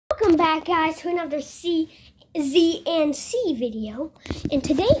Welcome back, guys, to another Z and C video. And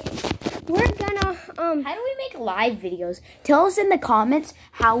today we're gonna how do we make live videos? Tell us in the comments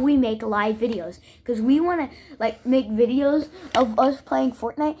how we make live videos, because we want to make videos of us playing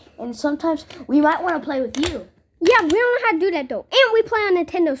Fortnite, and sometimes we might want to play with you. Yeah, we don't know how to do that though, and we play on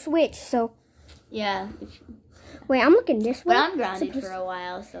Nintendo Switch. So yeah. Wait, I'm looking this way. But I'm grounded for a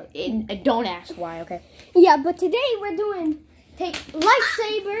while, so don't ask why. Okay. Yeah, but today we're doing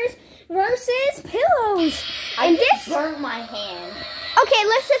lightsabers versus pillows. And this burned my hand. Okay,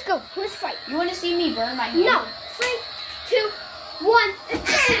 let's just go. Let's fight. You want to see me burn my hand? No. 3, 2, 1.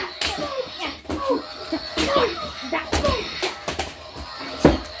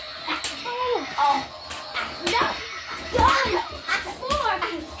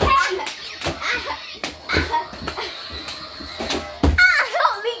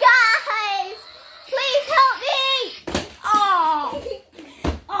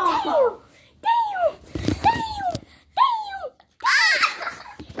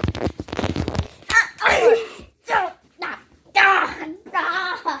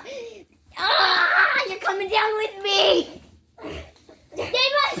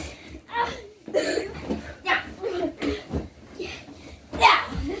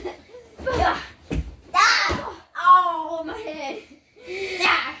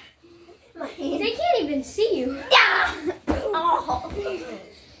 They can't even see you. Yeah. Oh.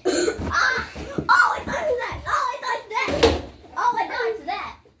 Oh, I dodged that.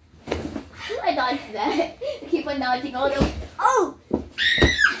 I dodged that. I keep on dodging all the. Oh.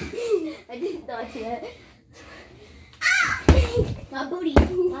 I didn't dodge that. My booty.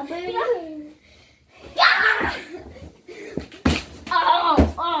 Yeah.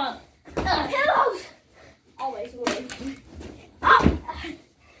 Oh. Pillows. Always win.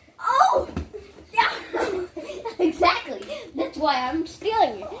 Oh. Yeah. Exactly. That's why I'm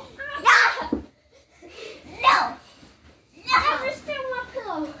stealing it. No. Never steal my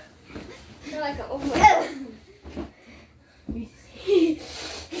pillow. They're like, oh my.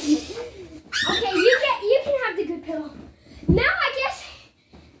 Okay, you can have the good pillow. Now I guess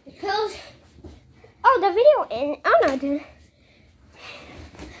the pillows. Oh, the video ended. Oh no, dude.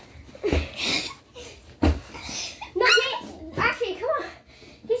 No, actually, come on.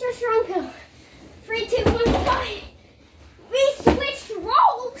 These are strong pillows. 3, 2, 1, fight. We switched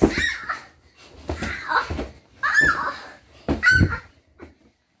roles.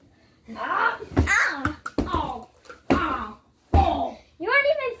 You aren't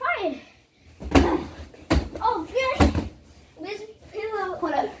even fighting. Oh, good. This pillow.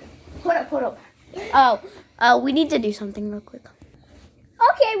 Put up. Oh, we need to do something real quick.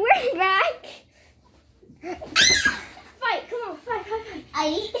 Okay, we're back. Fight, come on, fight. I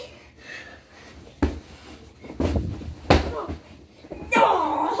eat. No.